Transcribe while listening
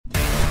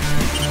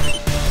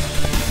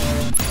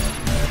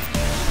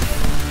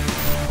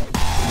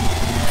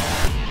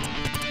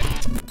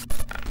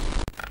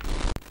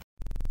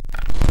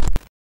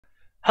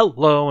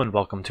Hello and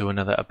welcome to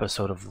another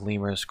episode of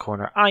Lemur's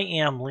Corner. I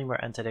am Lemur,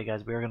 and today,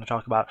 guys, we are going to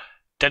talk about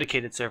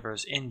dedicated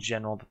servers in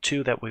general, the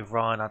two that we've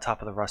run on top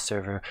of the Rust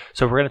server.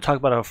 So we're going to talk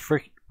about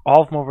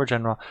all of them over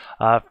general.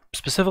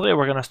 Specifically,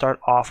 we're going to start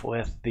off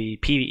with the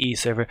PvE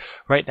server.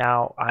 Right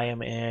now, I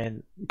am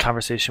in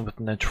conversation with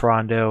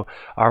Nitrado.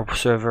 Our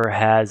server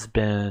has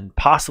been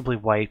possibly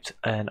wiped,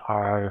 and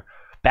our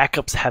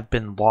backups have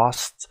been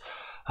lost.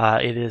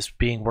 It is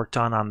being worked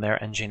on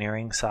their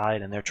engineering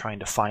side, and they're trying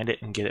to find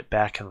it and get it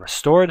back and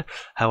restored.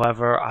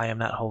 However, I am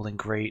not holding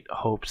great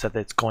hopes that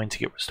it's going to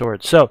get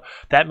restored. So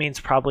that means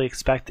probably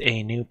expect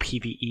a new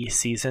PvE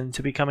season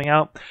to be coming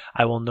out.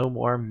 I will know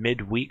more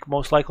midweek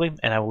most likely,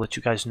 and I will let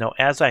you guys know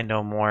as I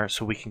know more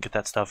so we can get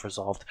that stuff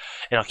resolved,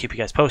 and I'll keep you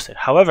guys posted.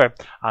 However,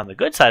 on the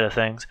good side of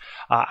things,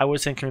 I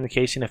was in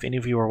communication. If any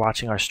of you were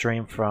watching our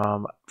stream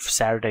from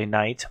Saturday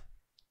night,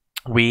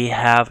 we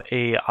have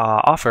a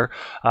offer.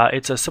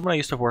 It's someone I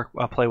used to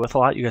play with a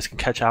lot. You guys can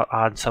catch out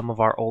on some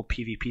of our old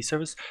PvP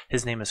servers.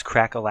 His name is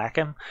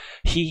Crackalakin.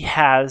 He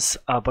has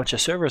a bunch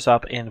of servers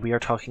up, and we are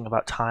talking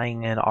about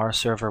tying in our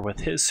server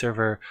with his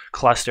server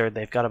cluster.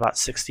 They've got about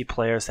 60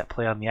 players that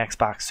play on the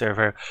Xbox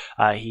server.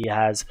 He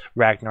has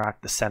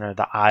Ragnarok, the center,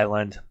 the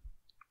island.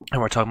 And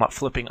we're talking about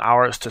flipping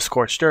ours to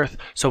Scorched Earth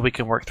so we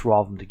can work through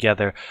all of them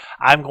together.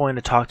 I'm going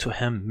to talk to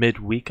him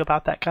midweek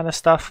about that kind of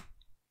stuff.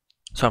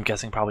 So I'm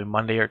guessing probably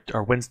Monday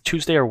or Wednesday,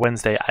 Tuesday or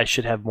Wednesday, I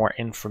should have more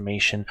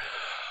information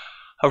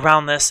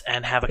around this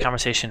and have a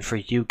conversation for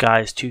you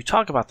guys to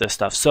talk about this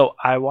stuff. So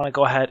I want to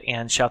go ahead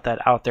and shout that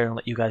out there and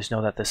let you guys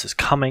know that this is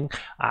coming.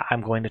 I'm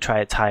going to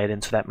try to tie it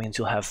in, so that means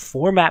you'll have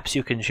 4 maps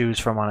you can choose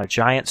from on a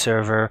giant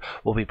server.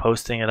 We'll be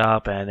posting it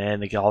up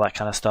and all that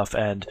kind of stuff,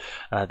 and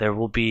there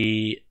will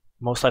be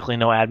most likely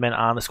no admin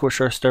on the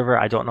Scorched Earth server.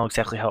 I don't know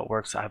exactly how it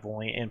works. I've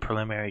only in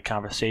preliminary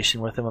conversation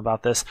with him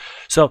about this.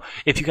 So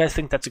if you guys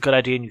think that's a good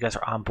idea and you guys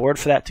are on board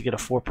for that, to get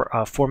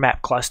a 4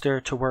 map cluster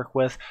to work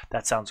with,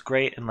 that sounds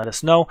great, and let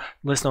us know.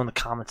 Let us know in the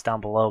comments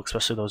down below,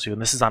 especially those of you,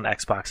 and this is on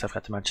Xbox, I've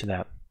got to mention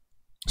that.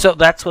 So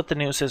that's what the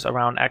news is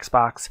around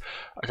Xbox,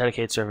 our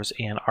dedicated servers,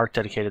 and Arc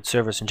dedicated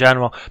servers in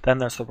general. Then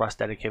there's the Rust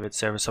dedicated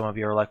server. Some of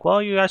you are like,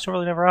 well, you guys are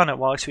really never on it.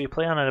 Well, actually, we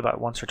play on it about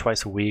once or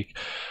twice a week.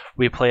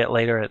 We play it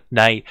later at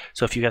night.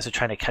 So if you guys are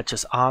trying to catch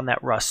us on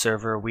that Rust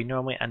server, we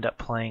normally end up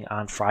playing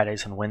on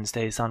Fridays and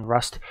Wednesdays on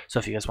Rust. So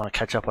if you guys want to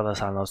catch up with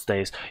us on those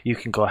days, you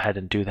can go ahead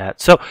and do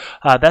that. So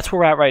that's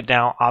where we're at right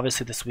now.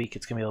 Obviously, this week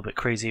it's going to be a little bit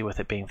crazy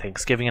with it being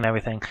Thanksgiving and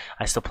everything.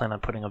 I still plan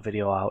on putting a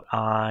video out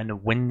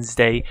on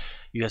Wednesday.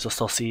 You guys will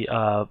still see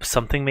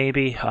something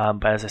maybe,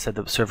 but as I said,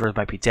 the server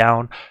might be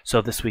down,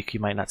 so this week you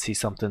might not see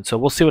something. So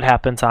we'll see what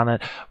happens on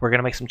it. We're going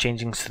to make some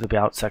changes to the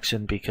About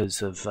section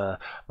because of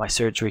my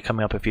surgery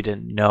coming up. If you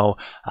didn't know,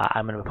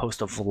 I'm going to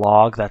post a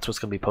vlog. That's what's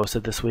going to be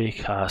posted this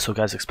week, so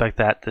guys, expect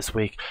that this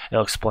week.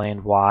 It'll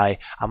explain why.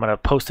 I'm going to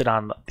post it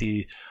on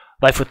the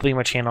Life with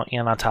Lemur channel,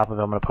 and on top of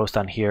it, I'm going to post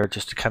on here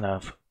just to kind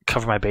of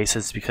cover my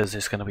bases because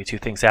there's going to be 2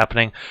 things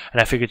happening,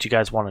 and I figured you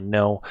guys want to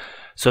know.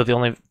 So the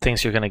only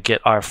things you're going to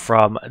get are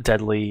from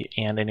Deadly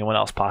and anyone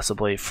else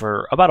possibly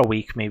for about a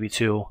week, maybe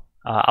 2.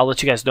 I'll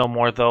let you guys know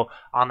more though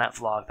on that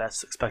vlog.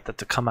 That's expected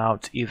to come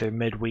out either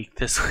midweek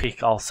this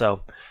week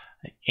also,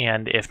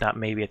 and if not,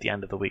 maybe at the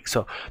end of the week.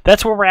 So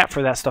that's where we're at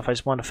for that stuff. I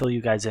just want to fill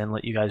you guys in,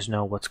 let you guys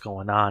know what's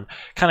going on,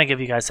 kind of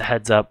give you guys a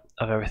heads up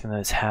of everything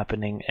that's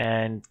happening,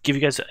 and give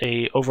you guys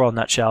a overall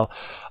nutshell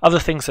of the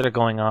things that are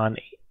going on.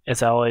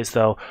 As always,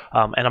 though,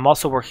 and I'm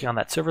also working on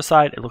that server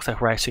side. It looks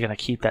like we're actually going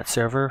to keep that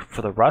server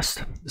for the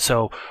Rust.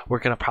 So we're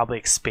going to probably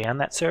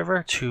expand that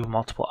server to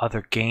multiple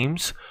other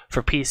games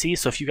for PC.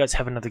 So if you guys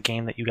have another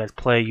game that you guys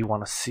play, you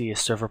want to see a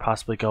server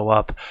possibly go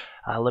up,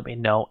 let me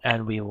know,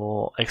 and we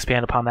will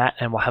expand upon that.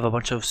 And we'll have a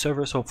bunch of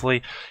servers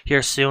hopefully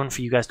here soon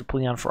for you guys to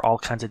play on for all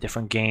kinds of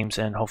different games,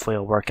 and hopefully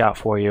it'll work out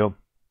for you.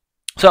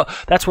 So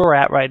that's where we're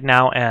at right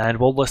now, and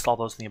we'll list all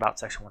those in the About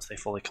section once they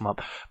fully come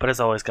up. But as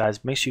always,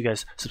 guys, make sure you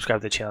guys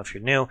subscribe to the channel if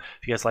you're new.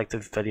 If you guys like the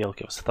video,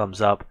 give us a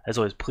thumbs up. As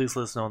always, please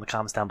let us know in the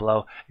comments down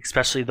below,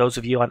 especially those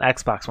of you on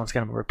Xbox. Once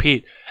again, I'm going to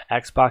repeat,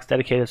 Xbox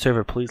dedicated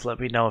server. Please let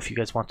me know if you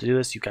guys want to do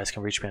this. You guys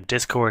can reach me on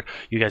Discord.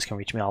 You guys can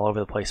reach me all over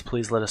the place.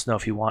 Please let us know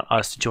if you want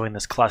us to join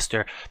this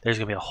cluster. There's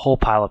going to be a whole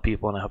pile of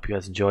people, and I hope you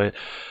guys enjoy it.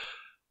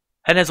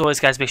 And as always,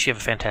 guys, make sure you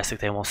have a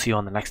fantastic day, and we'll see you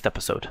on the next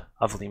episode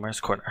of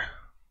Lemur's Corner.